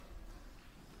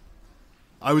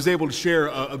I was able to share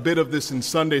a bit of this in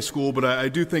Sunday school, but I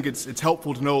do think it's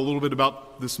helpful to know a little bit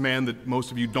about this man that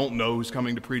most of you don't know who's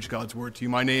coming to preach God's Word to you.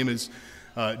 My name is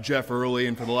Jeff Early,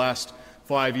 and for the last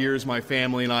 5 years, my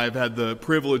family and I have had the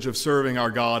privilege of serving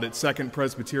our God at Second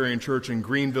Presbyterian Church in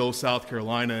Greenville, South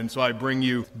Carolina, and so I bring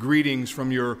you greetings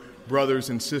from your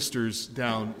brothers and sisters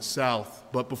down south.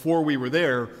 But before we were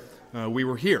there, we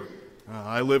were here.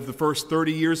 I lived the first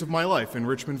 30 years of my life in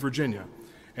Richmond, Virginia,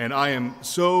 and I am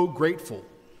so grateful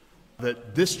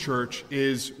that this church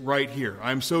is right here.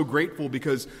 I'm so grateful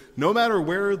because no matter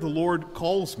where the Lord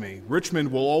calls me,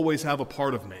 Richmond will always have a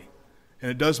part of me.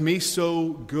 And it does me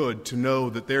so good to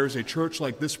know that there's a church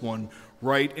like this one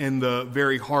right in the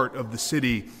very heart of the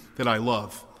city that I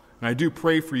love. And I do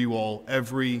pray for you all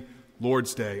every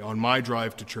Lord's Day on my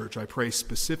drive to church. I pray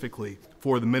specifically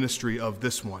for the ministry of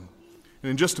this one. And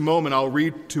in just a moment, I'll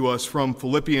read to us from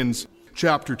Philippians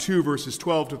chapter 2, verses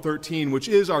 12 to 13, which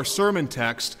is our sermon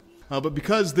text. But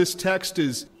because this text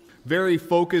is very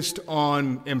focused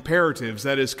on imperatives,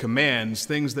 that is commands,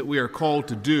 things that we are called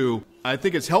to do, I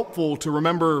think it's helpful to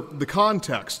remember the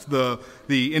context, the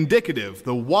indicative,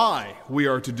 the why we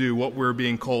are to do what we're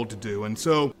being called to do. And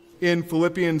so in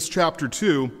Philippians chapter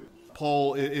 2,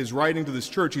 Paul is writing to this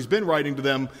church. He's been writing to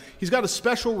them. He's got a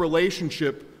special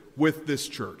relationship with this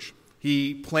church.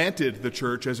 He planted the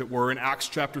church, as it were, in Acts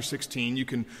chapter 16. You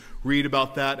can read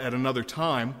about that at another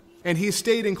time. And he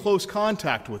stayed in close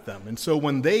contact with them. And so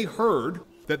when they heard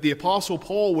that the Apostle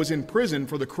Paul was in prison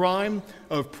for the crime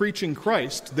of preaching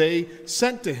Christ, they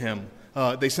sent to him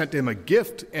a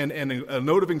gift and a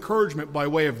note of encouragement by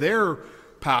way of their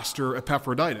pastor,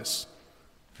 Epaphroditus.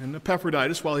 And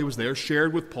Epaphroditus, while he was there,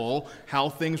 shared with Paul how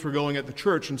things were going at the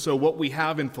church. And so what we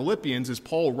have in Philippians is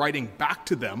Paul writing back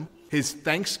to them his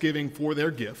thanksgiving for their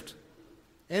gift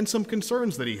and some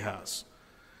concerns that he has.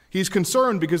 He's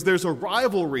concerned because there's a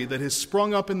rivalry that has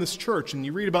sprung up in this church, and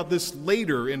you read about this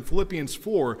later in Philippians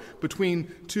 4 between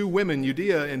two women,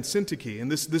 Euodia and Syntyche, and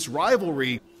this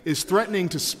rivalry is threatening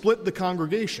to split the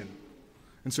congregation.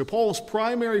 And so Paul's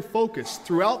primary focus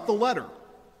throughout the letter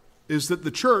is that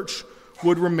the church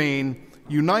would remain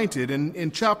united. And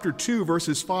in chapter 2,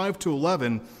 verses 5 to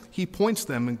 11, he points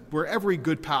them where every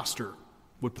good pastor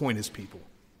would point his people.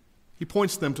 He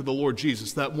points them to the Lord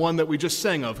Jesus, that one that we just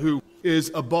sang of, who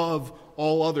is above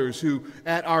all others, who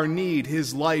at our need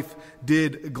his life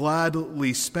did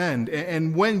gladly spend.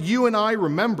 And when you and I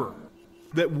remember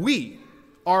that we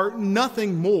are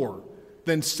nothing more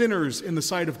than sinners in the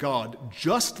sight of God,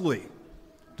 justly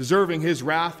deserving his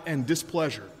wrath and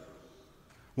displeasure,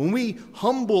 when we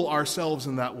humble ourselves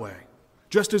in that way,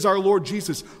 just as our Lord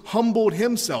Jesus humbled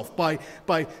himself by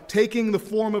taking the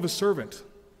form of a servant,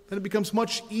 then it becomes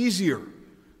much easier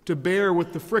to bear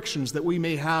with the frictions that we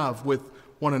may have with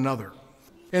one another.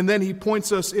 And then he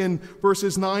points us in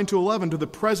verses 9 to 11 to the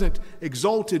present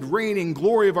exalted, reigning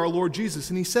glory of our Lord Jesus.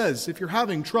 And he says, if you're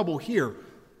having trouble here,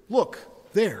 look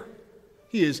there.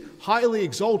 He is highly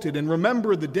exalted, and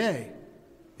remember the day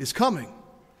is coming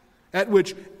at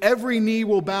which every knee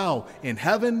will bow in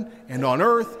heaven and on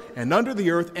earth and under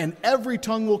the earth, and every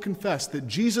tongue will confess that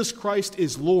Jesus Christ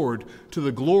is Lord, to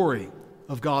the glory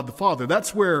of God the Father.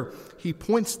 That's where he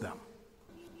points them.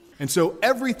 And so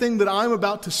everything that I'm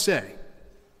about to say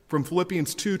from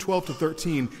Philippians 2, 12 to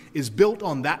 13 is built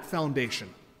on that foundation,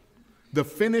 the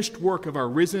finished work of our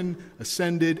risen,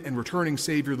 ascended, and returning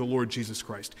Savior, the Lord Jesus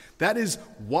Christ. That is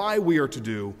why we are to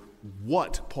do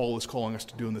what Paul is calling us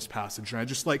to do in this passage. And I'd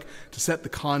just like to set the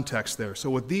context there. So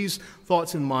with these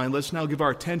thoughts in mind, let's now give our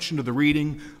attention to the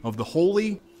reading of the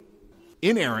holy,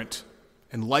 inerrant,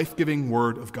 and life-giving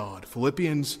Word of God.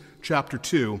 Philippians chapter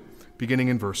 2, beginning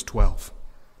in verse 12.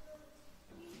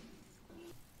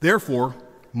 Therefore,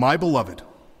 my beloved,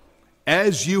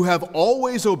 as you have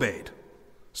always obeyed,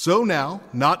 so now,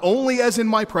 not only as in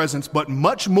my presence, but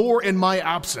much more in my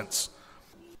absence,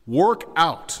 work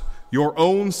out your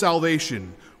own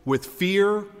salvation with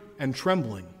fear and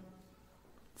trembling.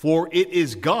 For it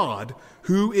is God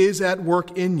who is at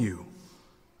work in you,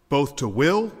 both to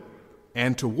will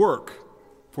and to work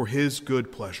for his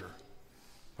good pleasure.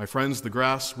 My friends, the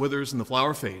grass withers and the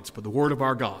flower fades, but the word of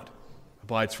our God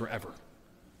abides forever.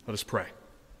 Let us pray.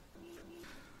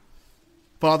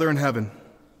 Father in heaven,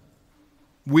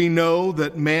 we know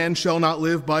that man shall not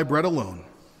live by bread alone,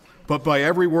 but by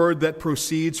every word that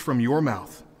proceeds from your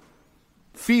mouth.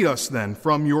 Feed us then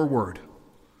from your word.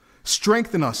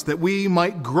 Strengthen us that we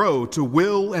might grow to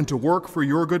will and to work for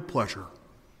your good pleasure.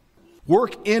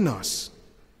 Work in us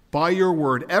by your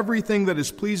word everything that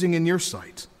is pleasing in your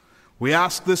sight. We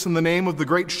ask this in the name of the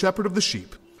great shepherd of the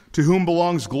sheep, to whom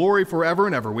belongs glory forever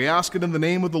and ever. We ask it in the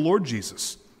name of the Lord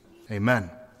Jesus. Amen.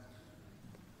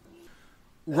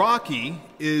 Rocky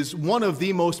is one of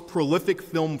the most prolific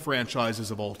film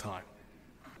franchises of all time.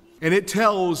 And it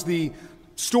tells the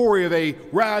story of a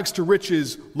rags to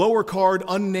riches, lower card,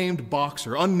 unknown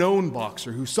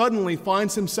boxer who suddenly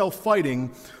finds himself fighting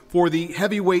for the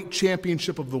heavyweight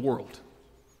championship of the world.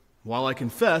 While I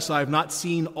confess I have not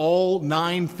seen all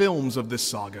 9 films of this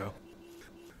saga,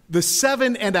 the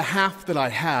 7.5 that I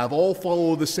have all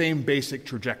follow the same basic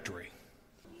trajectory.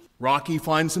 Rocky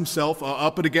finds himself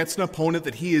up against an opponent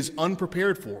that he is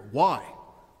unprepared for. Why?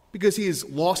 Because he has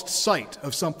lost sight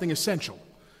of something essential.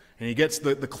 And he gets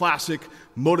the classic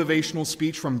motivational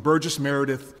speech from Burgess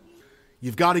Meredith.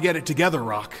 You've got to get it together,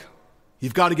 Rock.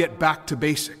 You've got to get back to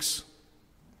basics.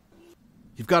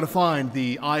 You've got to find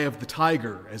the eye of the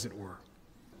tiger, as it were.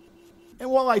 And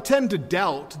while I tend to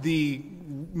doubt the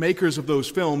makers of those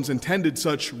films intended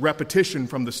such repetition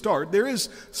from the start, there is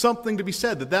something to be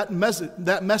said that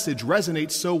message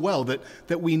resonates so well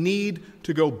that we need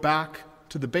to go back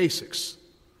to the basics.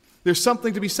 There's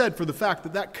something to be said for the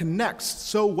fact that connects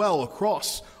so well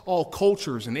across all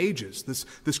cultures and ages,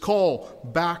 this call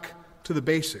back to the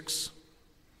basics.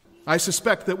 I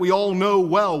suspect that we all know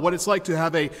well what it's like to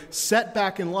have a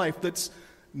setback in life that's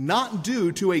not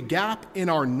due to a gap in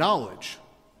our knowledge,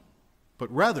 but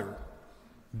rather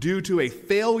due to a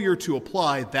failure to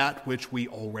apply that which we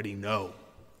already know.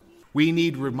 We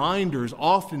need reminders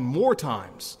often more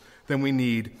times than we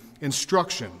need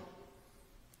instruction.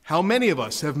 How many of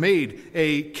us have made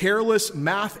a careless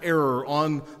math error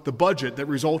on the budget that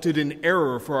resulted in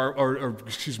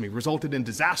resulted in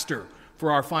disaster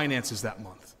for our finances that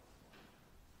month?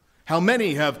 How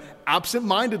many have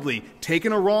absent-mindedly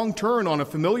taken a wrong turn on a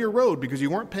familiar road because you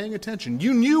weren't paying attention?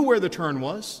 You knew where the turn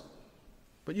was,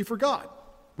 but you forgot.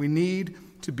 We need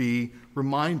to be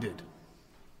reminded.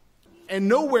 And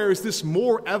nowhere is this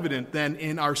more evident than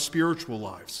in our spiritual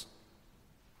lives.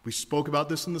 We spoke about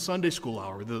this in the Sunday school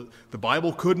hour. The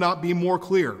Bible could not be more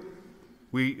clear.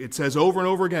 It says over and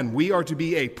over again, we are to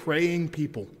be a praying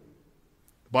people.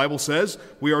 The Bible says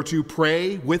we are to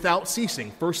pray without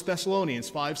ceasing, 1 Thessalonians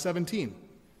 5:17.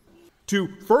 To,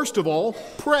 first of all,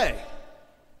 pray.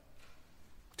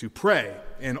 To pray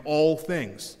in all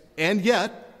things. And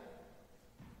yet,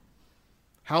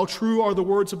 how true are the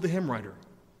words of the hymn writer?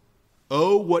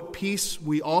 Oh, what peace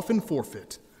we often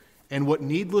forfeit, and what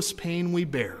needless pain we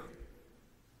bear.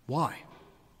 Why?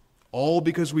 All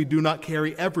because we do not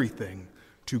carry everything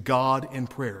to God in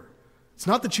prayer. It's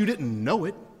not that you didn't know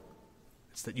it.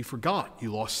 It's that you forgot.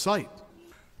 You lost sight.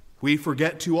 We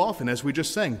forget too often, as we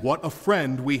just sang, what a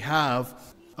friend we have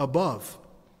above.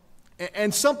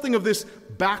 And something of this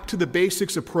back to the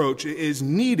basics approach is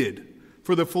needed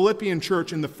for the Philippian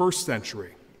church in the first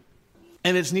century.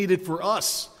 And it's needed for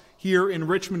us here in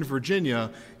Richmond,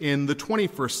 Virginia in the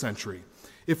 21st century.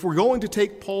 If we're going to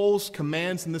take Paul's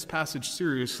commands in this passage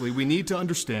seriously, we need to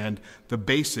understand the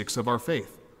basics of our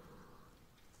faith.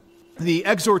 The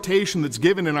exhortation that's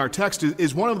given in our text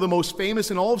is one of the most famous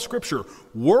in all of Scripture.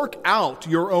 Work out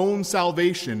your own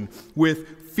salvation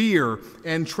with fear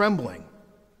and trembling.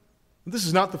 This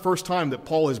is not the first time that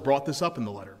Paul has brought this up in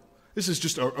the letter. This is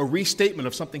just a restatement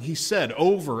of something he said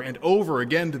over and over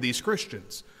again to these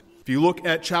Christians. If you look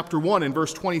at chapter 1 and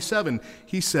verse 27,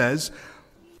 he says,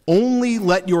 only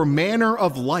let your manner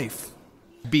of life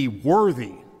be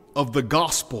worthy of the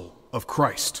gospel of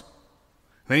Christ.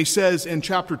 Then he says in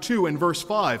chapter 2 and verse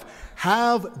 5,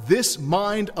 have this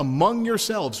mind among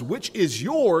yourselves, which is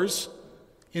yours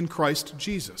in Christ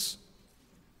Jesus.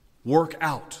 Work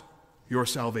out your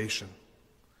salvation.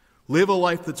 Live a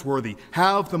life that's worthy.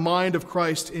 Have the mind of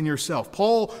Christ in yourself.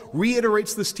 Paul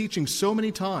reiterates this teaching so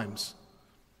many times,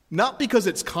 not because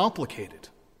it's complicated,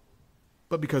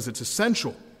 but because it's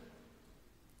essential.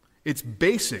 It's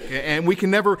basic, and we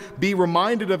can never be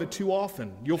reminded of it too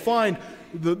often. You'll find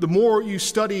the more you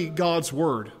study God's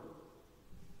Word,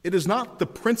 it is not the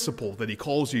principle that he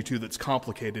calls you to that's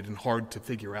complicated and hard to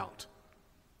figure out.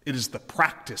 It is the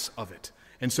practice of it.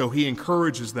 And so he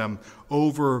encourages them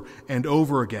over and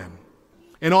over again.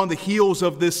 And on the heels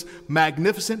of this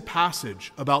magnificent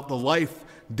passage about the life,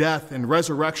 death, and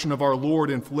resurrection of our Lord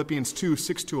in Philippians 2,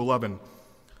 6-11,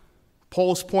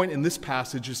 Paul's point in this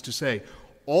passage is to say,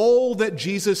 all that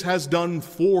Jesus has done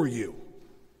for you,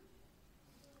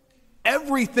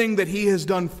 everything that he has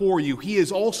done for you, he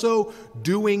is also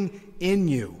doing in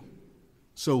you.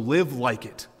 So live like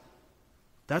it.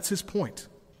 That's his point.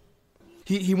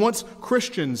 He wants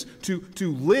Christians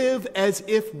to live as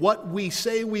if what we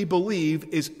say we believe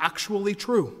is actually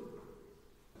true.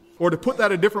 Or to put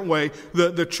that a different way,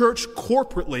 the church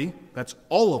corporately, that's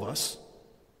all of us,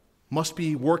 must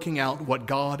be working out what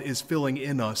God is filling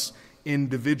in us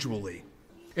individually.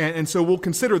 And so we'll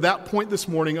consider that point this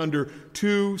morning under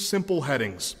two simple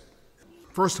headings.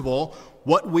 First of all,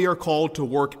 what we are called to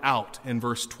work out in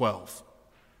verse 12.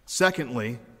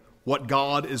 Secondly, what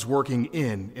God is working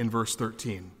in verse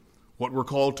 13. What we're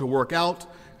called to work out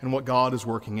and what God is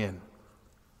working in.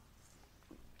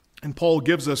 And Paul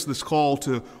gives us this call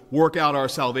to work out our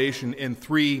salvation in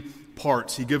three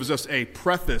parts. He gives us a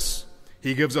preface,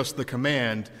 he gives us the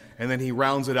command, and then he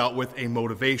rounds it out with a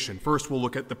motivation. First, we'll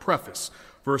look at the preface.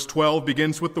 Verse 12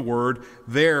 begins with the word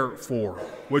therefore,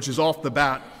 which is off the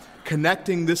bat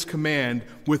connecting this command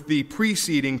with the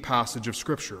preceding passage of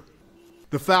Scripture.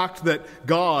 The fact that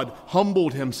God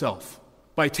humbled himself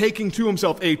by taking to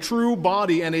himself a true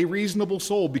body and a reasonable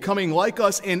soul, becoming like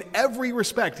us in every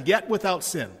respect, yet without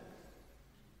sin.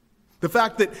 The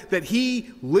fact that he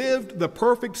lived the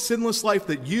perfect sinless life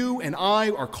that you and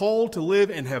I are called to live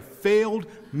and have failed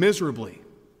miserably.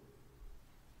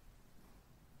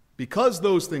 Because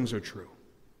those things are true,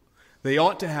 they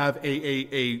ought to have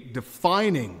a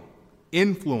defining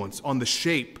influence on the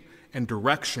shape and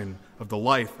direction of the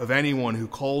life of anyone who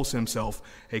calls himself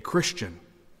a Christian.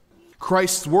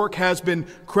 Christ's work has been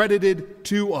credited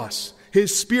to us.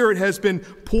 His Spirit has been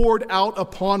poured out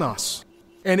upon us.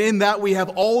 And in that we have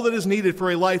all that is needed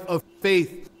for a life of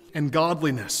faith and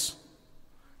godliness.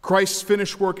 Christ's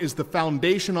finished work is the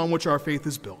foundation on which our faith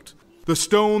is built. The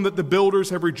stone that the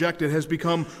builders have rejected has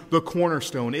become the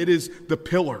cornerstone. It is the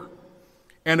pillar.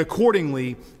 And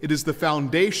accordingly, it is the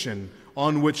foundation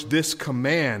on which this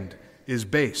command is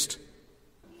based.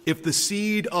 If the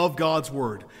seed of God's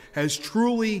word has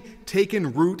truly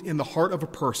taken root in the heart of a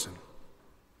person,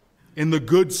 in the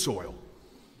good soil,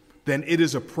 then it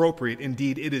is appropriate,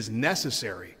 indeed it is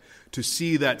necessary, to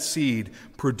see that seed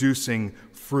producing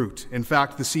fruit. In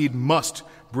fact, the seed must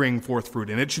bring forth fruit,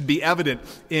 and it should be evident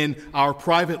in our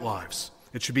private lives.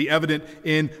 It should be evident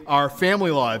in our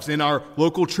family lives, in our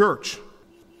local church.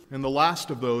 And the last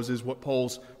of those is what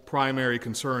Paul's primary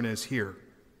concern is here.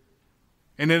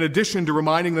 And in addition to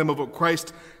reminding them of what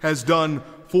Christ has done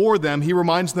for them, he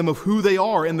reminds them of who they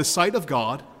are in the sight of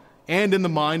God and in the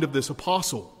mind of this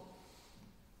apostle.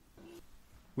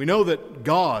 We know that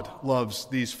God loves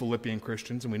these Philippian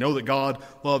Christians, and we know that God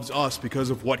loves us because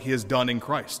of what he has done in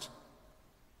Christ.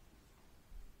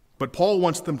 But Paul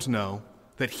wants them to know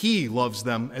that he loves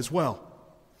them as well.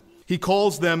 He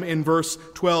calls them in verse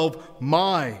 12,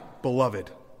 my beloved.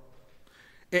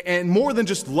 And more than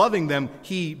just loving them,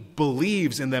 he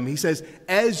believes in them. He says,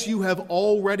 as you have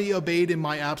already obeyed in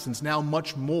my absence, now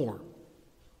much more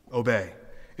obey.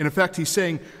 In effect, he's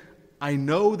saying, I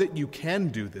know that you can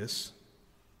do this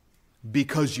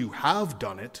because you have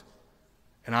done it,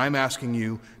 and I'm asking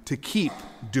you to keep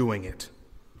doing it.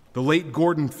 The late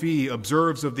Gordon Fee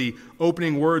observes of the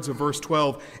opening words of verse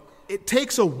 12, it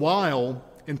takes a while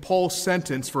in Paul's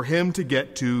sentence for him to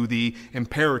get to the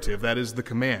imperative, that is the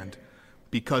command,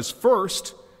 because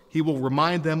first he will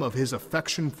remind them of his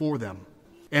affection for them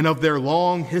and of their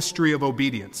long history of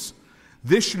obedience.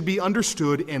 This should be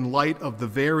understood in light of the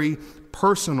very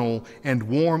personal and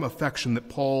warm affection that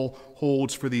Paul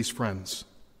holds for these friends.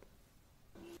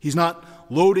 He's not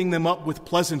loading them up with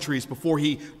pleasantries before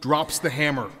he drops the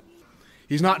hammer.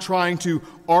 He's not trying to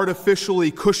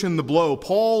artificially cushion the blow.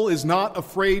 Paul is not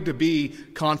afraid to be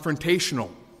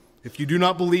confrontational. If you do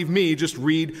not believe me, just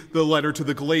read the letter to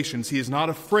the Galatians. He is not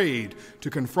afraid to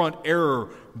confront error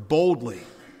boldly.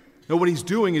 No, what he's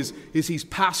doing is he's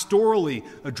pastorally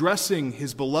addressing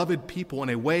his beloved people in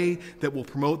a way that will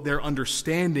promote their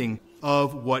understanding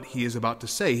of what he is about to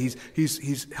say.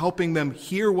 He's helping them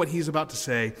hear what he's about to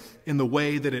say in the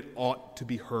way that it ought to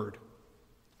be heard.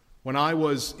 When I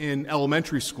was in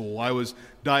elementary school, I was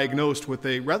diagnosed with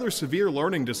a rather severe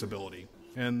learning disability.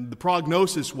 And the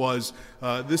prognosis was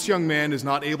this young man is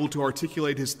not able to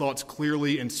articulate his thoughts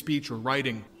clearly in speech or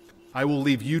writing. I will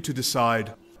leave you to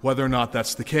decide whether or not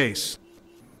that's the case.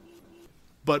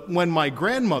 But when my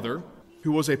grandmother,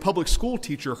 who was a public school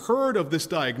teacher, heard of this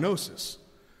diagnosis,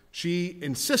 she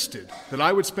insisted that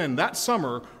I would spend that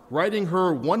summer writing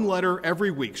her one letter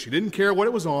every week. She didn't care what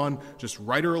it was on, just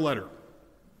write her a letter.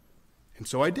 And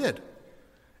so I did.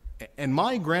 And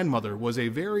my grandmother was a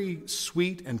very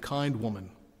sweet and kind woman.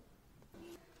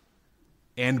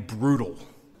 And brutal.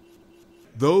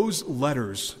 Those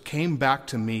letters came back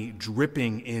to me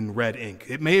dripping in red ink.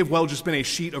 It may have well just been a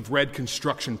sheet of red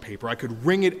construction paper. I could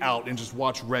wring it out and just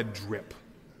watch red drip.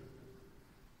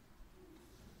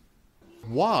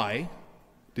 Why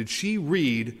did she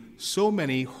read so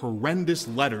many horrendous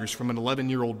letters from an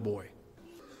 11-year-old boy?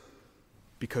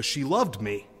 Because she loved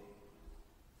me,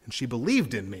 and she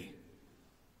believed in me.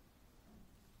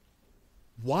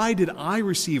 Why did I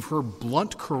receive her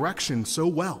blunt correction so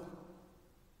well?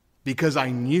 Because I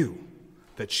knew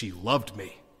that she loved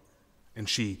me and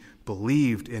she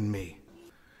believed in me.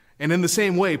 And in the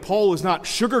same way, Paul is not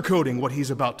sugarcoating what he's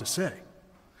about to say.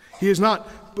 He's not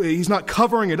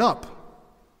covering it up.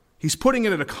 He's putting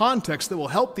it in a context that will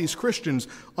help these Christians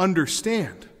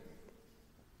understand.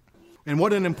 And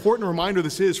what an important reminder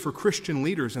this is for Christian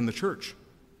leaders in the church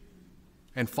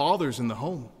and fathers in the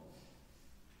home.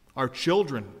 Our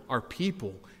children, our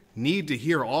people, need to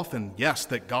hear often, yes,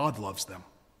 that God loves them.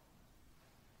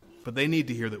 But they need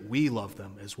to hear that we love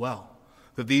them as well.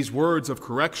 That these words of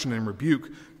correction and rebuke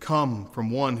come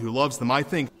from one who loves them. I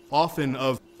think often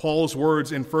of Paul's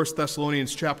words in 1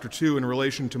 Thessalonians chapter 2 in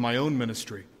relation to my own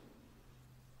ministry.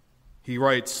 He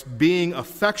writes, "Being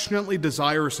affectionately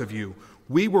desirous of you,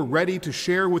 we were ready to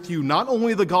share with you not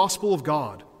only the gospel of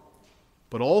God,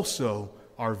 but also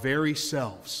our very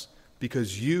selves,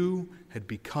 because you had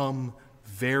become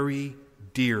very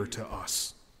dear to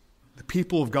us." The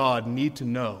people of God need to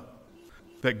know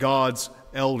that God's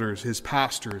elders, his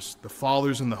pastors, the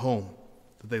fathers in the home,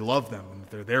 that they love them and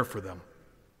that they're there for them.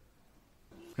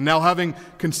 And now, having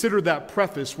considered that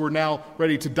preface, we're now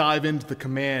ready to dive into the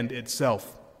command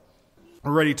itself.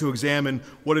 We're ready to examine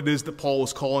what it is that Paul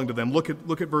is calling to them. Look at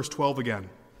verse 12 again.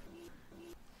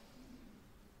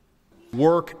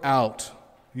 Work out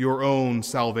your own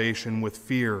salvation with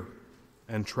fear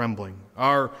and trembling.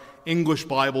 Our English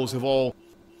Bibles have all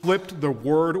flipped the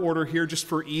word order here just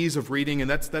for ease of reading,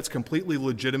 and that's completely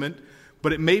legitimate.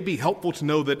 But it may be helpful to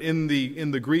know that in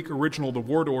the Greek original, the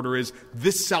word order is,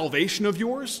 this salvation of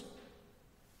yours,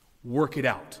 work it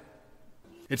out.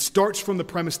 It starts from the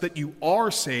premise that you are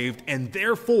saved, and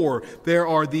therefore there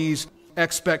are these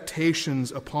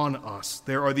expectations upon us.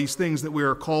 There are these things that we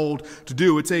are called to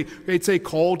do. It's a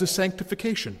call to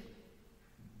sanctification.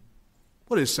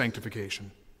 What is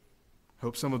sanctification? I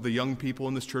hope some of the young people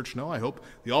in this church know. I hope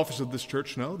the officers of this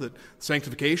church know that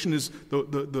sanctification is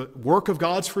the work of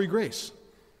God's free grace,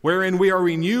 wherein we are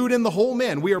renewed in the whole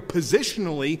man. We are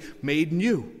positionally made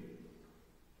new.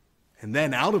 And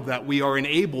then out of that, we are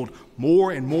enabled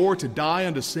more and more to die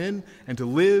unto sin and to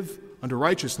live unto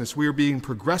righteousness. We are being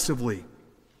progressively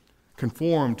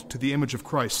conformed to the image of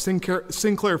Christ.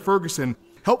 Sinclair Ferguson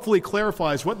helpfully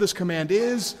clarifies what this command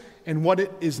is and what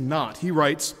it is not. He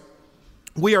writes,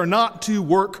 "We are not to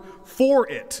work for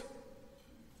it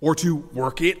or to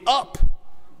work it up,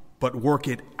 but work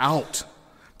it out.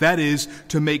 That is,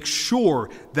 to make sure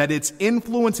that its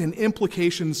influence and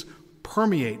implications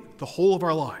permeate the whole of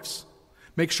our lives.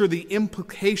 Make sure the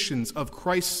implications of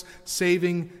Christ's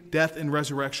saving death and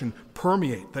resurrection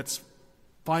permeate.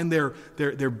 Find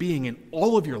their being in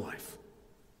all of your life."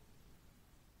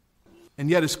 And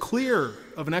yet, as clear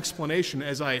of an explanation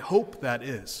as I hope that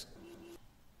is,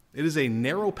 it is a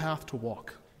narrow path to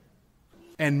walk.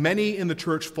 And many in the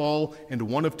church fall into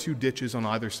one of two ditches on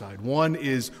either side. One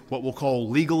is what we'll call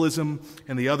legalism,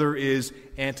 and the other is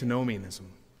antinomianism.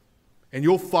 And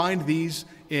you'll find these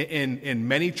in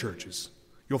many churches.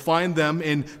 You'll find them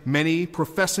in many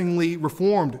professingly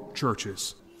Reformed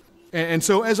churches. And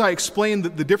so as I explain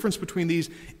the difference between these,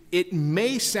 it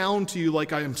may sound to you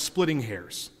like I am splitting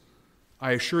hairs.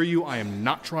 I assure you I am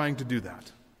not trying to do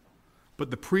that. But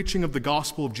the preaching of the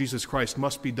gospel of Jesus Christ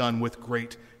must be done with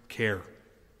great care.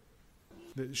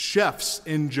 The chefs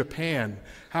in Japan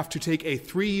have to take a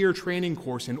 3-year training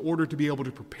course in order to be able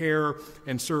to prepare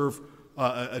and serve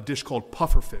a dish called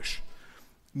pufferfish.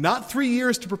 Not 3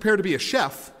 years to prepare to be a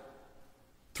chef,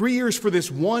 3 years for this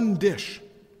one dish.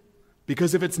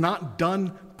 Because if it's not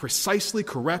done precisely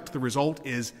correct, the result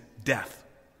is death.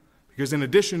 Because in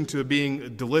addition to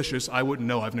being delicious, I wouldn't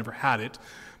know, I've never had it,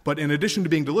 but in addition to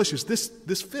being delicious,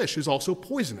 this fish is also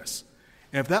poisonous.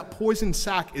 And if that poison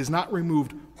sac is not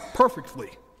removed perfectly,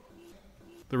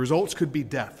 the results could be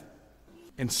death.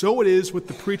 And so it is with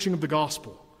the preaching of the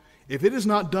gospel. If it is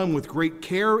not done with great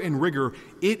care and rigor,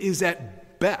 it is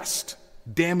at best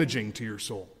damaging to your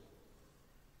soul,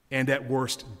 and at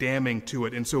worst damning to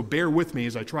it. And so bear with me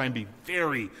as I try and be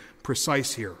very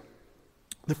precise here.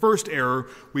 The first error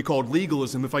we called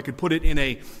legalism, if I could put it in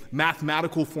a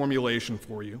mathematical formulation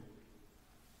for you,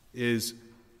 is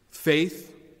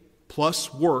faith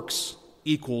plus works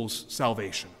equals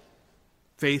salvation.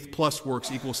 Faith plus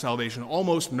works equals salvation.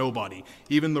 Almost nobody,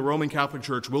 even the Roman Catholic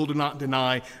Church, will not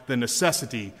deny the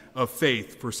necessity of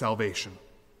faith for salvation.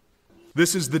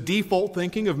 This is the default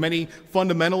thinking of many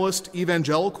fundamentalist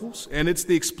evangelicals, and it's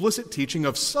the explicit teaching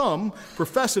of some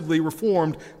professedly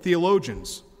Reformed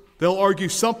theologians. They'll argue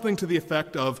something to the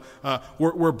effect of,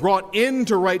 we're brought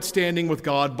into right standing with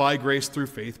God by grace through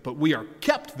faith, but we are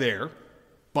kept there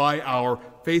by our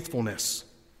faithfulness.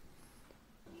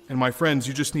 And my friends,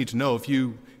 you just need to know, if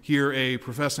you hear a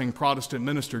professing Protestant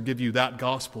minister give you that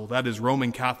gospel, that is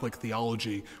Roman Catholic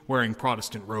theology wearing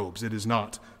Protestant robes. It is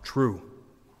not true.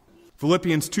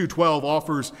 Philippians 2:12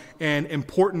 offers an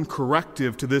important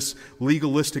corrective to this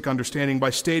legalistic understanding by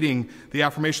stating the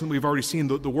affirmation that we've already seen,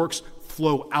 that the works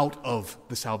flow out of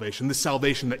the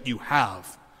salvation that you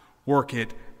have. Work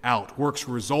it out. Works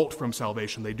result from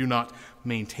salvation. They do not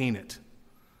maintain it.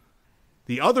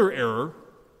 The other error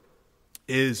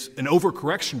is an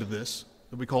overcorrection to this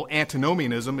that we call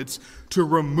antinomianism. It's to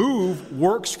remove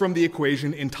works from the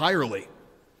equation entirely.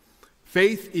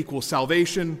 Faith equals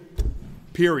salvation,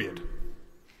 period.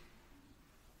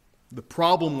 The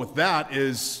problem with that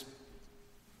is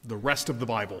the rest of the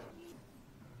Bible.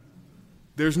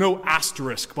 There's no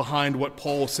asterisk behind what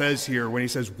Paul says here when he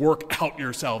says, work out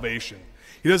your salvation.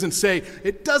 He doesn't say,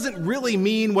 it doesn't really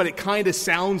mean what it kind of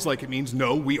sounds like it means.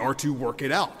 No, we are to work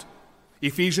it out.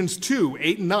 Ephesians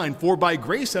 2:8-9, for by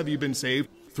grace have you been saved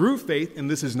through faith, and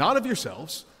this is not of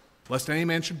yourselves, lest any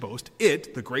man should boast.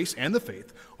 It, the grace and the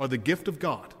faith, are the gift of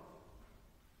God.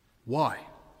 Why?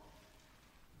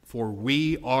 For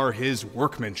we are his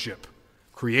workmanship,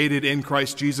 created in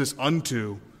Christ Jesus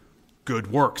unto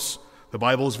good works. The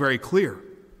Bible is very clear.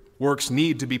 Works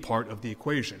need to be part of the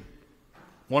equation.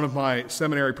 One of my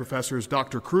seminary professors,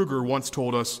 Dr. Kruger, once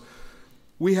told us,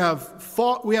 we have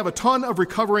a ton of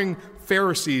recovering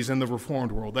Pharisees in the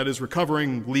Reformed world. That is,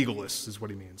 recovering legalists is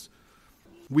what he means.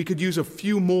 We could use a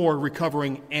few more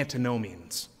recovering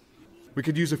antinomians. We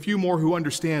could use a few more who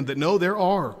understand that, no, there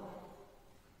are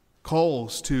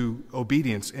calls to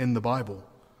obedience in the Bible.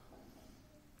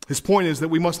 His point is that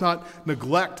we must not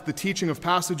neglect the teaching of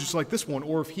passages like this one,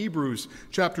 or of Hebrews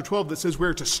chapter 12 that says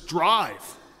we're to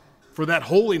strive for that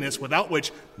holiness without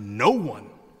which no one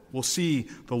will see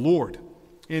the Lord.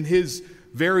 In his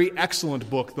very excellent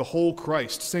book, The Whole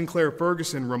Christ, Sinclair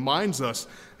Ferguson reminds us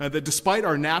that despite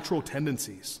our natural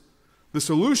tendencies, the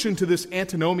solution to this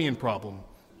antinomian problem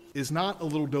is not a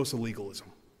little dose of legalism.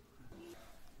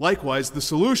 Likewise, the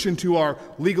solution to our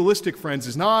legalistic friends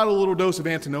is not a little dose of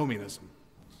antinomianism.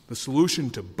 The solution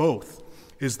to both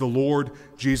is the Lord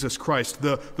Jesus Christ.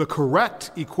 The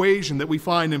correct equation that we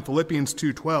find in Philippians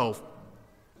 2:12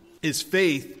 is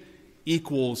faith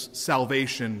equals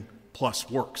salvation plus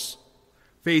works.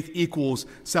 Faith equals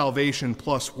salvation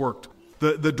plus work.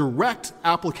 The direct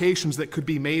applications that could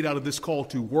be made out of this call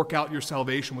to work out your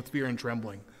salvation with fear and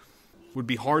trembling would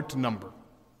be hard to number.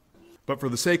 But for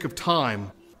the sake of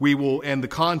time, and the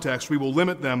context, we will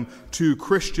limit them to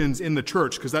Christians in the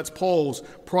church, because that's Paul's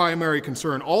primary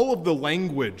concern. All of the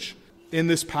language in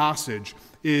this passage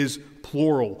is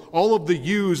plural. All of the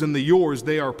yous and the yours,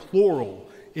 they are plural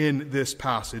in this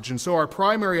passage. And so our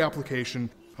primary application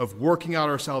of working out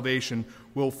our salvation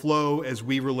will flow as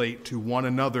we relate to one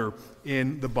another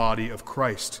in the body of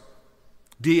Christ.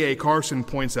 D.A. Carson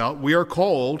points out, we are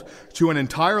called to an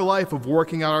entire life of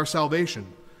working out our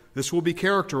salvation. This will be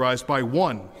characterized by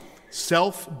 1,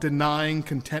 self-denying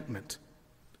contentment.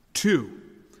 2,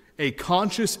 a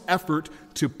conscious effort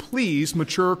to please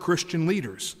mature Christian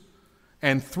leaders.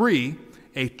 And 3,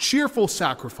 a cheerful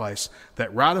sacrifice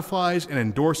that ratifies and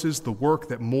endorses the work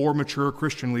that more mature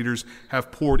Christian leaders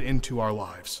have poured into our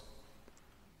lives.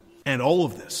 And all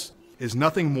of this is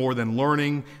nothing more than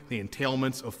learning the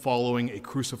entailments of following a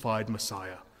crucified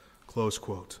Messiah. Close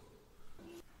quote.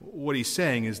 What he's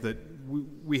saying is that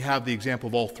we have the example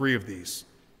of all three of these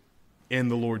in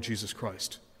the Lord Jesus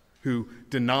Christ, who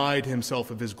denied himself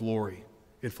of his glory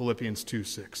in Philippians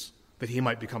 2:6, that he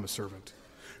might become a servant,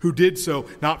 who did so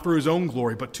not for his own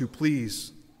glory, but to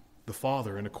please the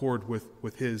Father in accord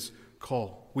with his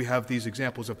call. We have these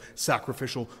examples of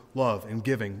sacrificial love and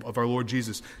giving of our Lord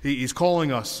Jesus. He's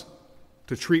calling us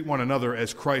to treat one another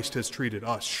as Christ has treated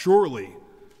us. Surely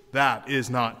that is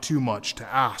not too much to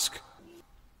ask.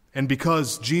 And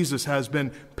because Jesus has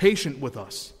been patient with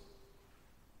us,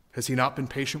 has he not been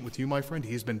patient with you, my friend?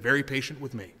 He has been very patient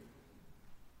with me.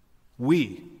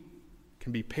 We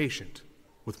can be patient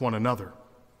with one another.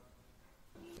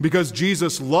 Because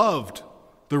Jesus loved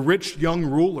the rich young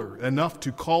ruler enough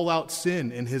to call out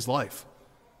sin in his life,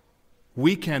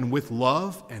 we can, with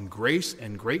love and grace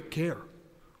and great care,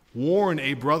 warn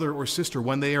a brother or sister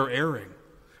when they are erring,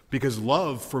 because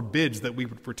love forbids that we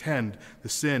would pretend the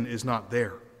sin is not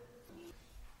there.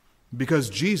 Because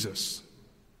Jesus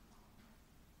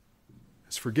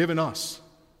has forgiven us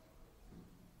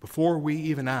before we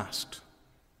even asked,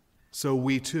 so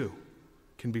we too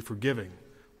can be forgiving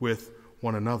with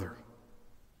one another.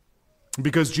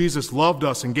 Because Jesus loved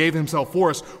us and gave himself for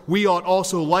us, we ought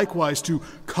also likewise to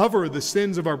cover the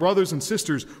sins of our brothers and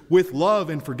sisters with love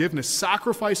and forgiveness,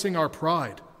 sacrificing our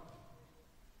pride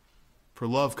for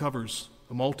love covers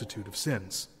a multitude of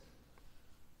sins.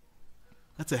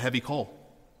 That's a heavy call.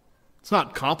 It's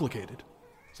not complicated.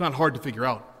 It's not hard to figure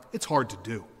out. It's hard to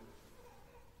do.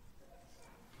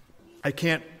 I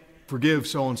can't forgive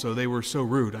so-and-so. They were so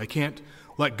rude. I can't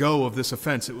let go of this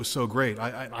offense. It was so great.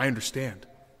 I understand.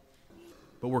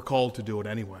 But we're called to do it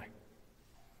anyway.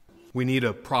 We need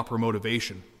a proper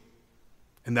motivation.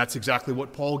 And that's exactly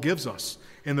what Paul gives us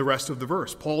in the rest of the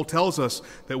verse. Paul tells us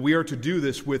that we are to do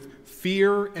this with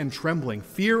fear and trembling.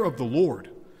 Fear of the Lord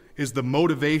is the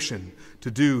motivation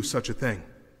to do such a thing.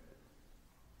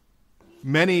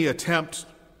 Many attempt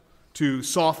to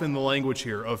soften the language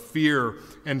here of fear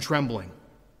and trembling.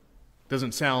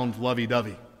 Doesn't sound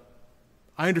lovey-dovey.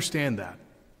 I understand that.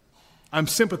 I'm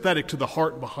sympathetic to the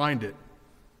heart behind it.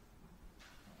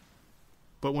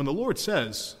 But when the Lord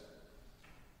says,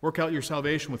 work out your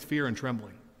salvation with fear and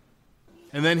trembling,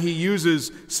 and then he uses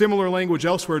similar language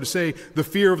elsewhere to say the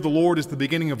fear of the Lord is the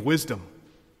beginning of wisdom,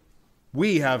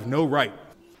 we have no right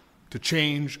to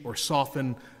change or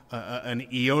soften an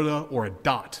iota or a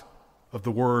dot of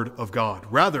the Word of God.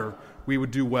 Rather, we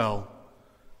would do well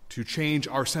to change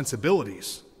our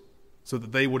sensibilities so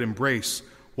that they would embrace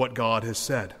what God has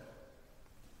said.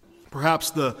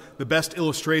 Perhaps the best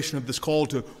illustration of this call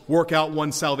to work out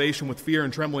one's salvation with fear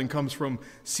and trembling comes from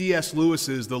C.S.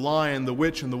 Lewis's The Lion, the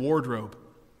Witch, and the Wardrobe.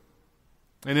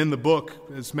 And in the book,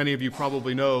 as many of you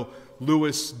probably know,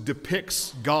 Lewis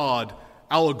depicts God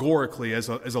allegorically as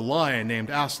a lion named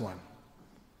Aslan.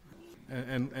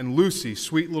 And Lucy,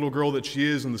 sweet little girl that she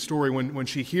is in the story, when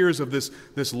she hears of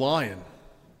this lion,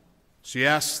 she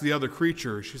asks the other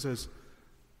creature, she says,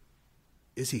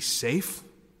 "Is he safe?"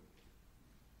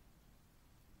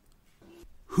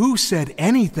 Who said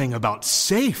anything about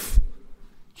safe?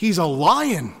 He's a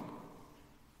lion.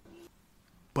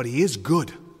 But he is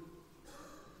good.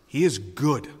 He is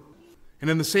good. And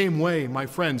in the same way, my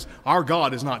friends, our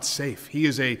God is not safe. He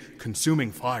is a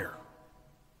consuming fire.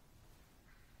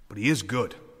 But he is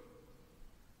good.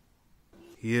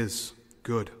 He is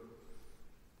good.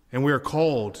 And we are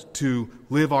called to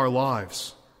live our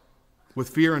lives with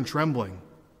fear and trembling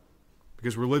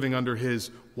because we're living under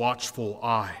his watchful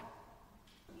eye.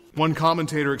 One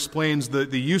commentator explains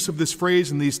that the use of this phrase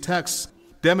in these texts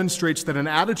demonstrates that an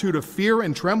attitude of fear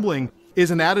and trembling is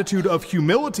an attitude of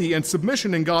humility and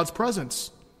submission in God's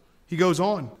presence. He goes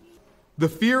on, the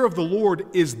fear of the Lord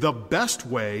is the best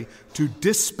way to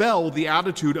dispel the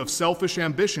attitude of selfish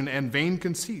ambition and vain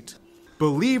conceit.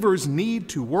 Believers need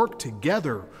to work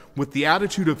together with the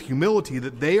attitude of humility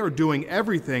that they are doing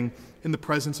everything in the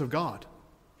presence of God.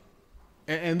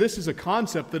 And this is a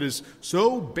concept that is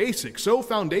so basic, so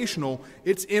foundational,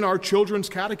 it's in our children's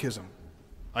catechism.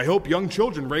 I hope young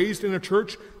children raised in a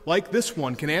church like this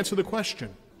one can answer the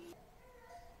question,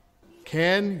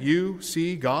 can you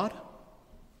see God?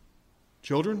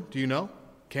 Children, do you know?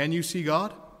 Can you see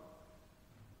God?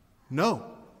 No.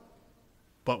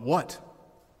 But what?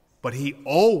 But he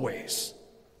always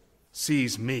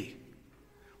sees me.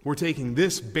 We're taking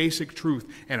this basic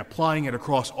truth and applying it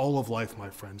across all of life, my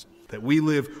friends, that we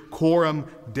live coram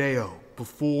Deo,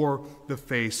 before the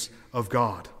face of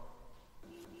God.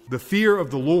 The fear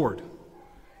of the Lord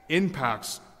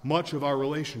impacts much of our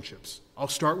relationships. I'll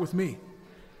start with me.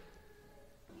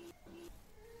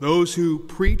 Those who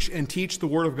preach and teach the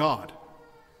Word of God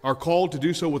are called to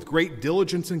do so with great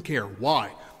diligence and care.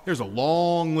 Why? There's a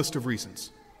long list of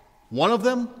reasons. One of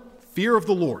them, fear of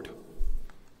the Lord.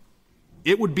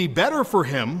 It would be better for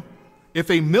him if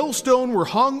a millstone were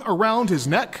hung around his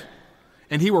neck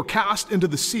and he were cast into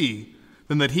the sea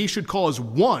than that he should cause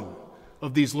one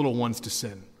of these little ones to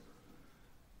sin.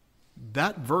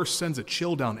 That verse sends a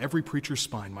chill down every preacher's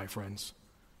spine, my friends.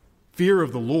 Fear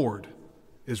of the Lord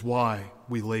is why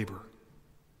we labor.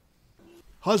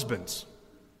 Husbands,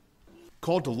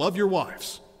 called to love your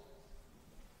wives.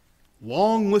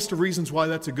 Long list of reasons why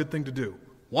that's a good thing to do.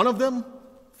 One of them,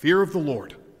 fear of the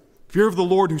Lord. Fear of the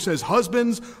Lord who says,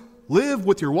 husbands, live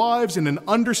with your wives in an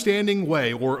understanding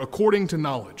way or according to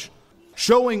knowledge,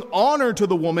 showing honor to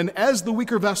the woman as the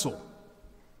weaker vessel,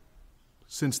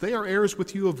 since they are heirs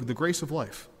with you of the grace of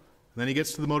life. And then he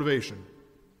gets to the motivation.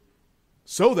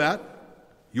 So that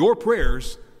your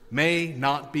prayers may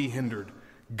not be hindered.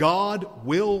 God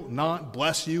will not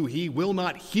bless you. He will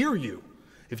not hear you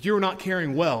if you are not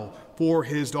caring well for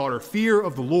his daughter. Fear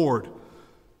of the Lord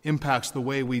impacts the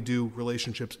way we do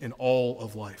relationships in all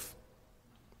of life.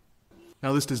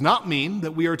 Now, this does not mean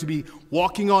that we are to be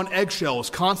walking on eggshells,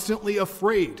 constantly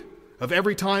afraid of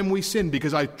every time we sin,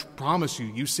 because I promise you,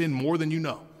 you sin more than you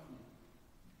know.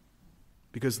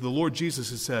 Because the Lord Jesus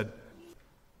has said,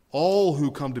 all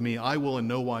who come to me, I will in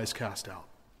no wise cast out.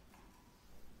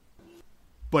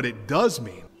 But it does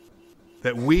mean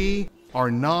that we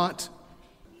are not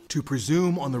to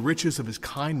presume on the riches of his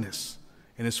kindness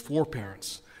and his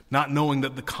forbearance, not knowing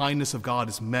that the kindness of God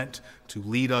is meant to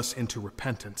lead us into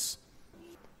repentance.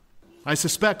 I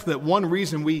suspect that one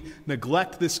reason we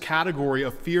neglect this category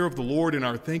of fear of the Lord in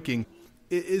our thinking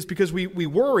is because we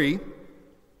worry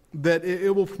that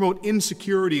it will promote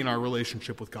insecurity in our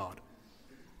relationship with God.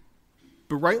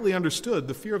 But rightly understood,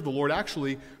 the fear of the Lord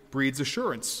actually breeds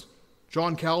assurance.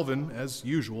 John Calvin, as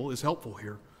usual, is helpful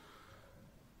here.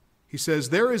 He says,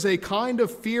 "There is a kind of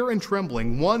fear and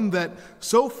trembling, one that,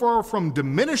 so far from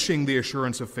diminishing the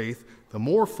assurance of faith, the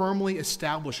more firmly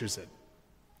establishes it."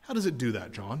 How does it do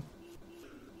that, John?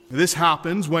 This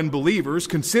happens when believers,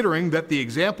 considering that the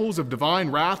examples of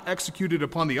divine wrath executed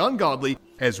upon the ungodly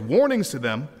as warnings to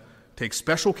them, take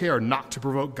special care not to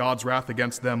provoke God's wrath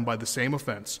against them by the same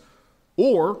offense,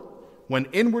 or when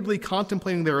inwardly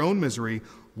contemplating their own misery,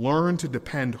 learn to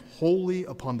depend wholly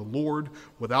upon the Lord,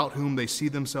 without whom they see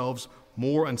themselves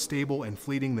more unstable and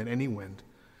fleeting than any wind.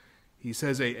 He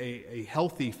says a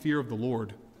healthy fear of the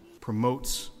Lord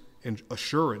promotes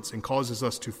assurance and causes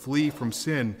us to flee from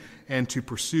sin and to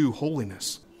pursue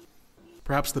holiness.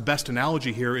 Perhaps the best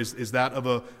analogy here is that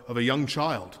of a young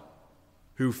child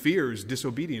who fears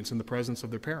disobedience in the presence of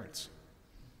their parents.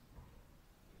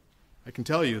 I can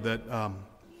tell you that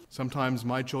sometimes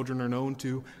my children are known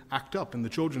to act up in the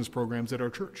children's programs at our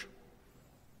church.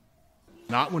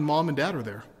 Not when mom and dad are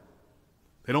there.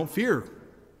 They don't fear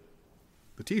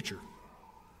the teacher.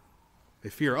 They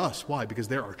fear us. Why? Because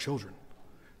they're our children.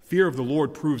 Fear of the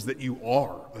Lord proves that you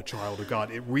are a child of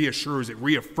God. It reassures, it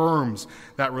reaffirms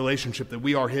that relationship that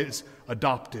we are his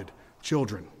adopted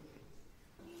children.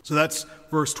 So that's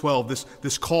verse 12,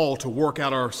 this call to work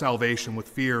out our salvation with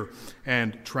fear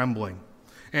and trembling.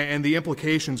 And the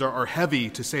implications are heavy,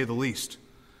 to say the least.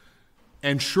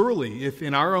 And surely, if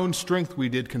in our own strength we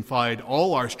did confide,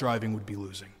 all our striving would be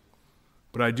losing.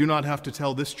 But I do not have to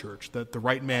tell this church that the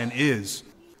right man is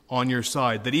on your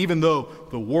side, that even though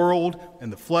the world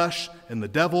and the flesh and the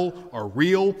devil are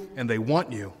real and they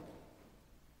want you,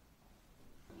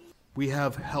 we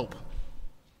have help.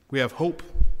 We have hope.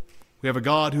 We have a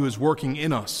God who is working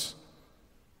in us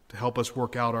to help us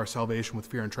work out our salvation with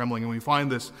fear and trembling. And we find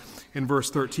this in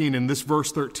verse 13. And this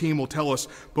verse 13 will tell us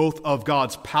both of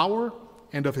God's power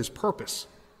and of his purpose.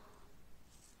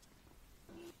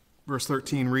 Verse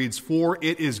 13 reads, "For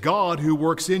it is God who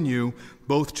works in you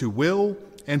both to will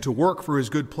and to work for his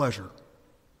good pleasure."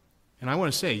 And I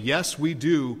want to say, yes, we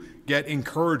do get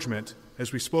encouragement,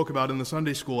 as we spoke about in the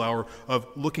Sunday school hour, of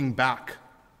looking back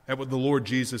at what the Lord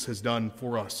Jesus has done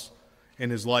for us in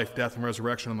his life, death, and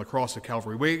resurrection on the cross of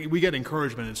Calvary. We get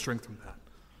encouragement and strength from that.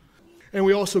 And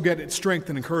we also get strength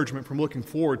and encouragement from looking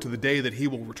forward to the day that he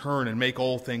will return and make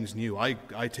all things new. I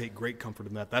take great comfort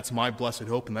in that. That's my blessed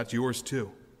hope, and that's yours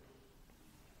too.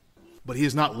 But he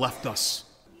has not left us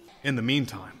in the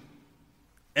meantime.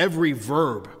 Every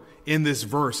verb in this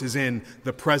verse is in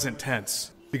the present tense,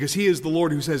 because he is the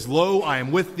Lord who says, "Lo, I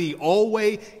am with thee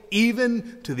always,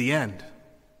 even to the end."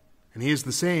 And he is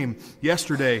the same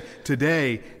yesterday,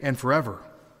 today, and forever.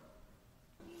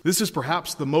 This is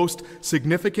perhaps the most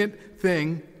significant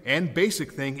thing and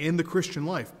basic thing in the Christian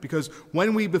life, because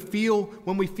when we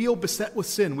feel beset with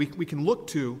sin, we can look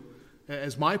to,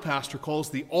 as my pastor calls,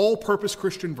 the all-purpose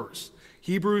Christian verse,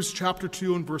 Hebrews chapter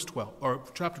 2 and verse 12, or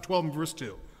chapter 12 and verse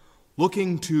 2,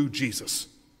 looking to Jesus,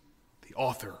 the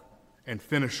author and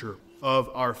finisher of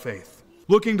our faith.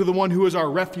 Looking to the one who is our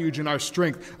refuge and our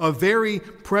strength, a very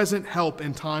present help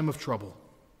in time of trouble.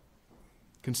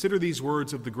 Consider these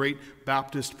words of the great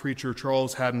Baptist preacher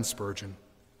Charles Haddon Spurgeon,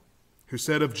 who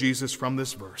said of Jesus from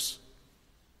this verse,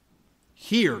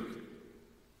 "Here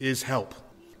is help.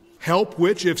 Help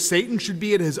which, if Satan should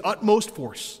be at his utmost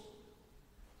force,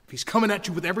 if he's coming at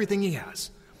you with everything he has,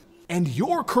 and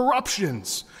your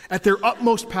corruptions at their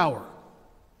utmost power,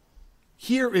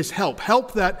 here is help,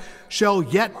 help that shall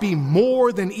yet be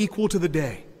more than equal to the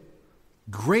day.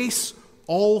 Grace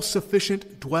all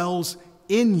sufficient dwells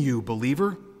in you,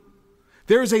 believer.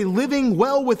 There is a living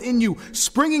well within you,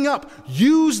 springing up.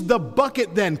 Use the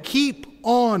bucket then. Keep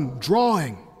on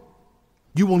drawing.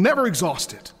 You will never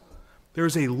exhaust it. There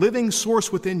is a living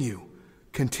source within you.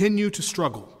 Continue to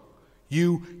struggle.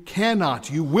 You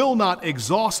will not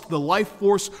exhaust the life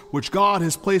force which God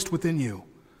has placed within you.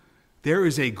 There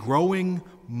is a growing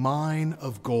mine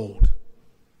of gold.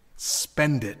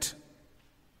 Spend it.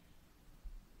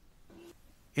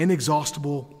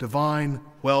 Inexhaustible divine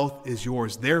wealth is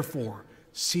yours. Therefore,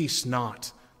 cease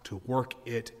not to work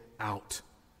it out.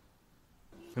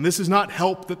 And this is not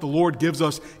help that the Lord gives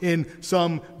us in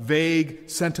some vague,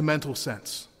 sentimental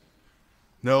sense.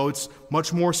 No, it's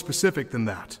much more specific than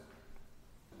that.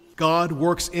 God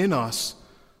works in us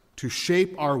to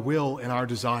shape our will and our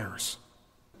desires.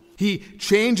 He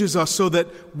changes us so that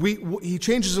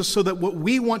what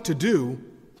we want to do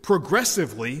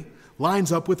progressively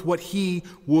lines up with what He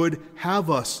would have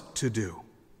us to do.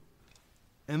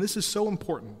 And this is so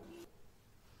important.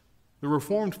 The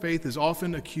Reformed faith is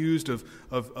often accused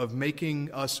of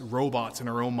making us robots in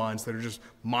our own minds that are just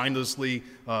mindlessly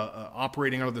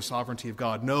operating under the sovereignty of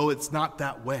God. No, it's not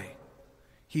that way.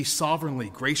 He sovereignly,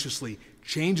 graciously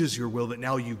changes your will that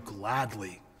now you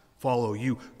gladly follow,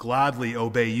 you gladly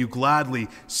obey, you gladly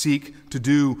seek to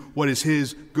do what is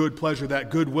His good pleasure,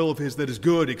 that good will of His that is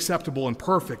good, acceptable, and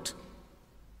perfect.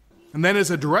 And then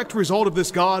as a direct result of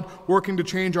this God working to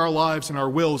change our lives and our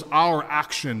wills, our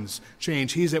actions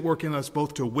change. He's at work in us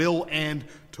both to will and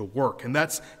to work. And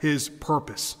that's His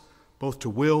purpose, both to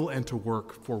will and to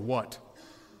work. For what?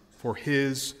 For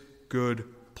His good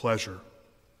pleasure.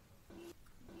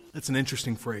 That's an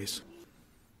interesting phrase.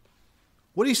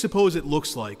 What do you suppose it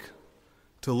looks like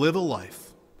to live a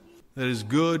life that is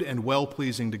good and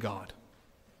well-pleasing to God?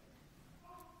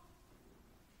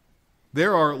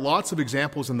 There are lots of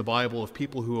examples in the Bible of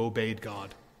people who obeyed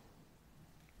God.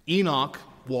 Enoch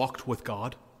walked with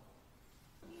God.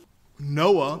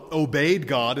 Noah obeyed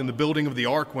God in the building of the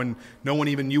ark when no one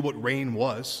even knew what rain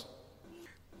was.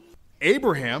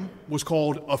 Abraham was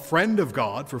called a friend of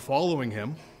God for following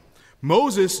Him.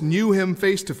 Moses knew Him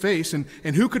face to face, and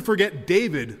who could forget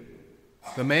David,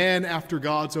 the man after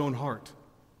God's own heart?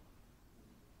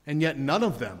 And yet none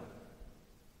of them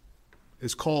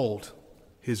is called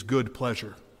His good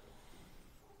pleasure.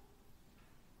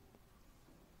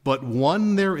 But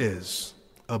one there is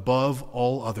above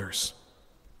all others.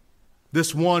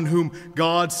 This one whom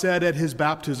God said at His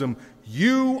baptism,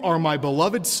 "You are my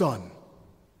beloved Son,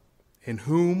 in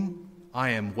whom I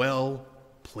am well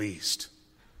pleased."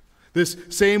 This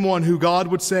same one who God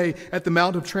would say at the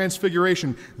Mount of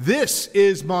Transfiguration, "This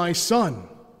is my Son,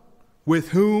 with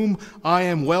whom I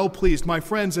am well pleased." My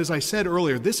friends, as I said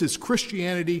earlier, this is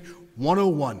Christianity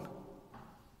 101.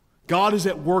 God is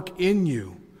at work in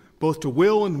you, both to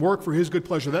will and work for His good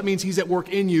pleasure. That means He's at work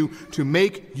in you to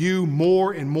make you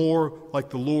more and more like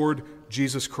the Lord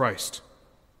Jesus Christ.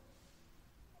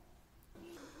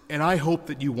 And I hope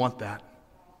that you want that.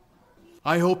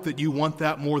 I hope that you want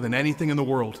that more than anything in the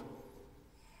world.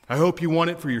 I hope you want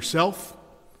it for yourself.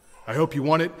 I hope you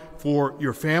want it for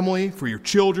your family, for your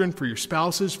children, for your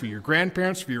spouses, for your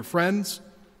grandparents, for your friends.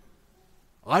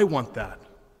 I want that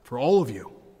for all of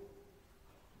you.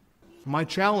 My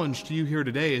challenge to you here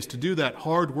today is to do that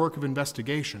hard work of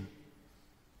investigation,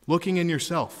 looking in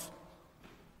yourself.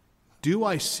 Do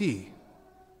I see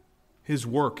His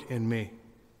work in me?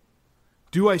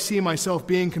 Do I see myself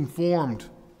being conformed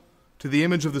to the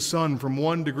image of the Son from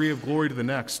one degree of glory to the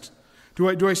next?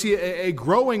 Do I see a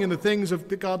growing in the things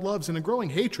that God loves and a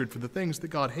growing hatred for the things that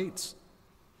God hates?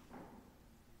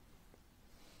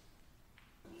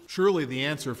 Surely the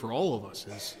answer for all of us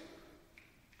is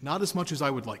not as much as I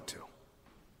would like to.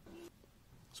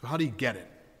 So how do you get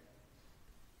it?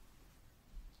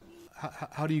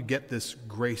 How do you get this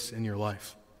grace in your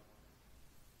life?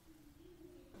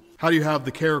 How do you have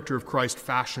the character of Christ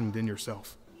fashioned in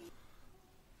yourself?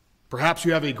 Perhaps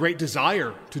you have a great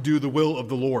desire to do the will of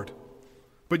the Lord,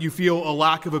 but you feel a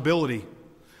lack of ability.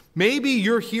 Maybe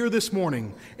you're here this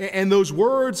morning, and those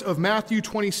words of Matthew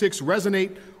 26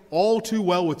 resonate all too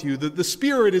well with you. The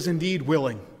Spirit is indeed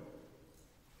willing,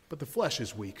 but the flesh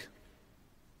is weak.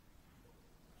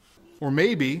 Or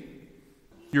maybe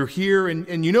you're here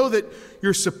and you know that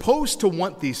you're supposed to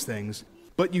want these things,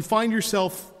 but you find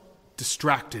yourself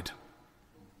distracted.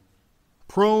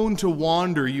 Prone to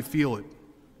wander, you feel it.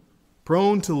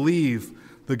 Prone to leave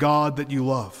the God that you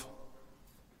love.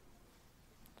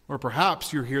 Or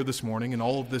perhaps you're here this morning and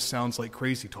all of this sounds like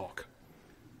crazy talk.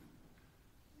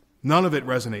 None of it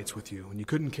resonates with you and you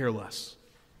couldn't care less.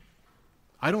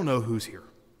 I don't know who's here.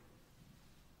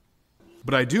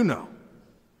 But I do know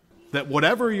that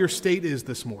whatever your state is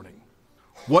this morning,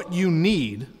 what you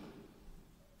need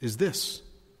is this.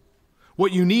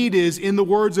 What you need is, in the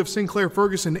words of Sinclair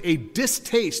Ferguson, a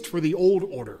distaste for the old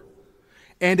order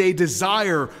and a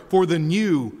desire for the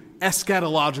new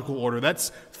eschatological order.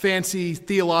 That's fancy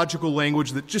theological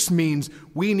language that just means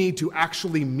we need to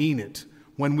actually mean it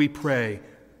when we pray,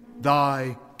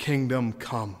 "Thy kingdom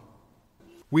come."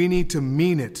 We need to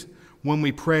mean it when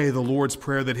we pray the Lord's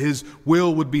Prayer, that His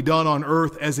will would be done on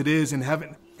earth as it is in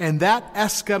heaven. And that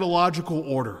eschatological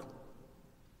order,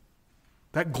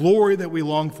 that glory that we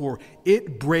long for,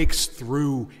 it breaks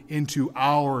through into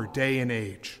our day and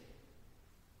age.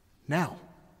 Now.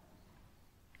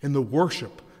 in the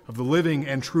worship of the living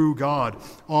and true God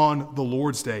on the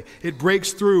Lord's Day. It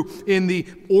breaks through in the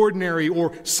ordinary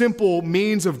or simple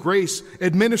means of grace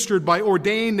administered by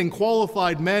ordained and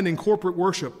qualified men in corporate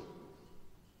worship.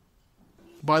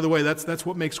 By the way, that's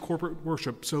what makes corporate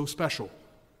worship so special,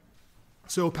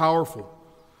 so powerful,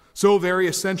 so very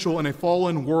essential in a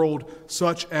fallen world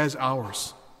such as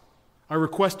ours. I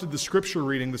requested the scripture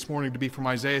reading this morning to be from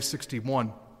Isaiah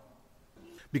 61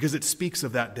 because it speaks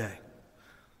of that day.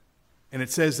 And it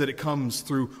says that it comes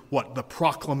through what? The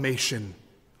proclamation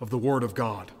of the Word of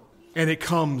God. And it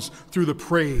comes through the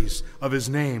praise of His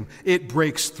name. It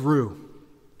breaks through.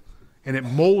 And it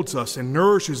molds us and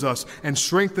nourishes us and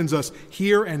strengthens us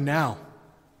here and now.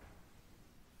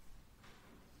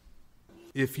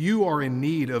 If you are in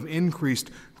need of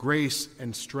increased grace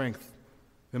and strength,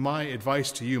 then my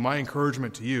advice to you, my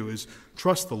encouragement to you is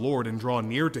trust the Lord and draw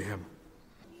near to Him.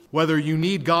 Whether you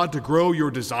need God to grow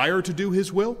your desire to do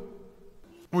His will,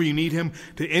 or you need Him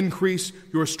to increase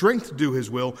your strength to do His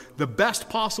will, the best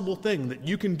possible thing that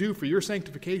you can do for your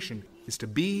sanctification is to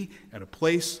be at a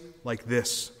place like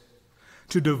this.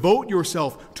 To devote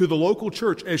yourself to the local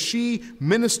church as she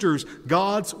ministers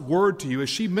God's word to you, as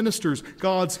she ministers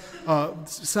God's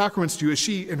sacraments to you, as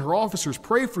she and her officers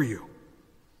pray for you.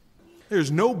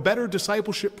 There's no better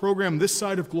discipleship program this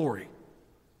side of glory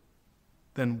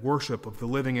than worship of the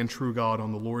living and true God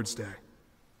on the Lord's Day.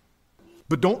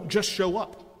 But don't just show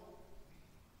up.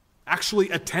 Actually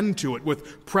attend to it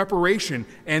with preparation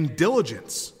and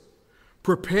diligence.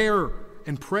 Prepare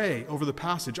and pray over the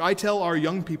passage. I tell our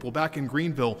young people back in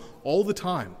Greenville all the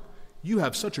time, you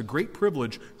have such a great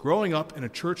privilege growing up in a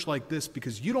church like this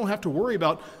because you don't have to worry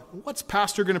about what's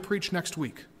pastor going to preach next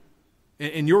week.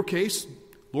 In your case,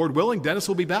 Lord willing, Dennis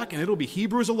will be back and it'll be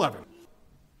Hebrews 11.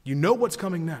 You know what's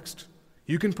coming next.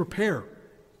 You can prepare.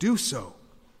 Do so.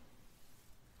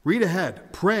 Read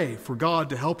ahead. Pray for God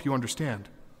to help you understand.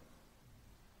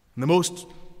 And the most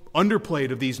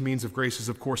underplayed of these means of grace is,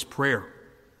 of course, prayer.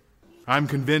 I'm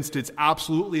convinced it's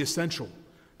absolutely essential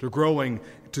to growing,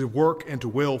 to work, and to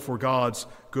will for God's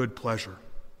good pleasure.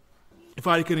 If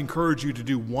I could encourage you to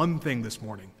do one thing this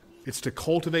morning, it's to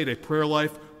cultivate a prayer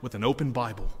life with an open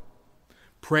Bible,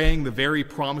 praying the very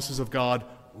promises of God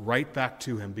right back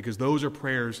to Him, because those are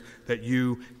prayers that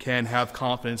you can have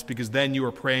confidence, because then you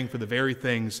are praying for the very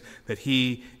things that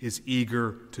He is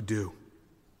eager to do.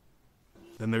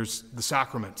 Then there's the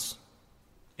sacraments.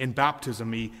 In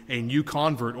baptism, a new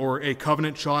convert or a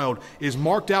covenant child is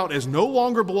marked out as no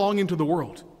longer belonging to the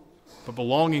world, but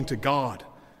belonging to God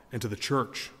and to the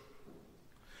church.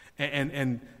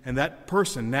 And that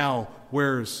person now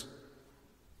wears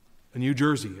a new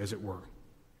jersey, as it were,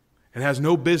 and has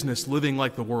no business living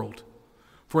like the world.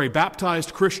 For a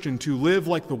baptized Christian to live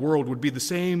like the world would be the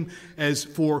same as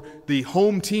for the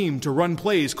home team to run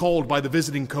plays called by the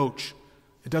visiting coach.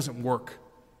 It doesn't work.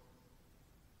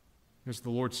 There's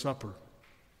the Lord's Supper,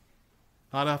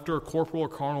 not after a corporal or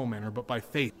carnal manner, but by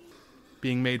faith,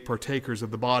 being made partakers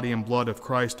of the body and blood of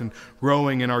Christ and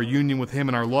growing in our union with Him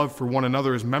and our love for one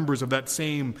another as members of that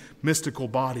same mystical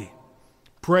body.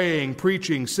 Praying,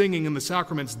 preaching, singing in the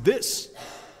sacraments, this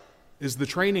is the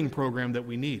training program that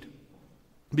we need.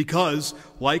 Because,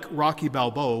 like Rocky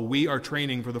Balboa, we are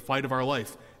training for the fight of our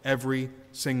life every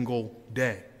single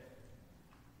day.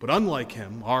 But unlike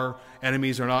him, our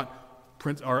enemies are not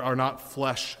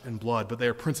flesh and blood, but they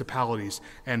are principalities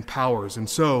and powers. And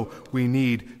so we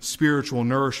need spiritual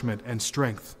nourishment and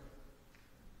strength.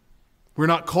 We're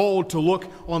not called to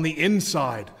look on the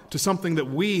inside to something that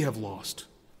we have lost.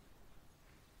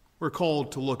 We're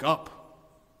called to look up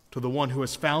to the one who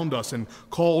has found us and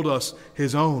called us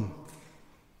His own.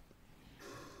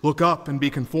 Look up and be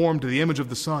conformed to the image of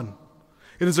the Son.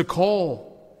 It is a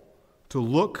call to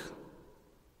look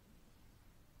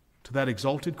to that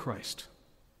exalted Christ,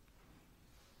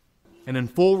 and in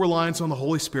full reliance on the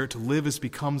Holy Spirit to live as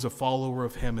becomes a follower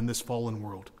of Him in this fallen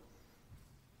world.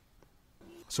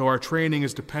 So our training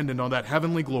is dependent on that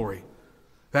heavenly glory,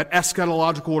 that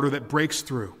eschatological order that breaks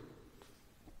through,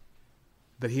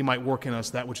 that He might work in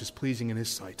us that which is pleasing in His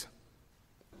sight,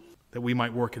 that we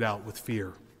might work it out with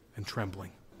fear and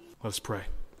trembling. Let us pray.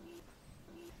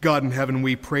 God in heaven,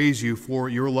 we praise You for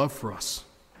Your love for us.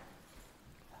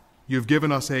 You've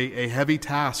given us a heavy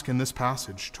task in this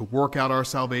passage to work out our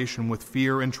salvation with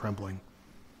fear and trembling.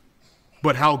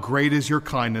 But how great is Your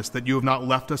kindness that You have not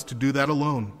left us to do that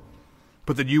alone,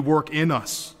 but that You work in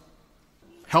us.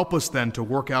 Help us then to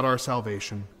work out our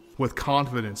salvation with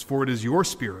confidence, for it is Your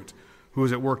Spirit who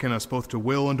is at work in us both to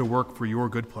will and to work for Your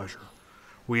good pleasure.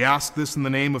 We ask this in the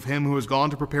name of Him who has gone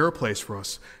to prepare a place for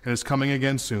us and is coming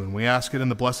again soon. We ask it in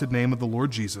the blessed name of the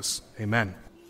Lord Jesus. Amen.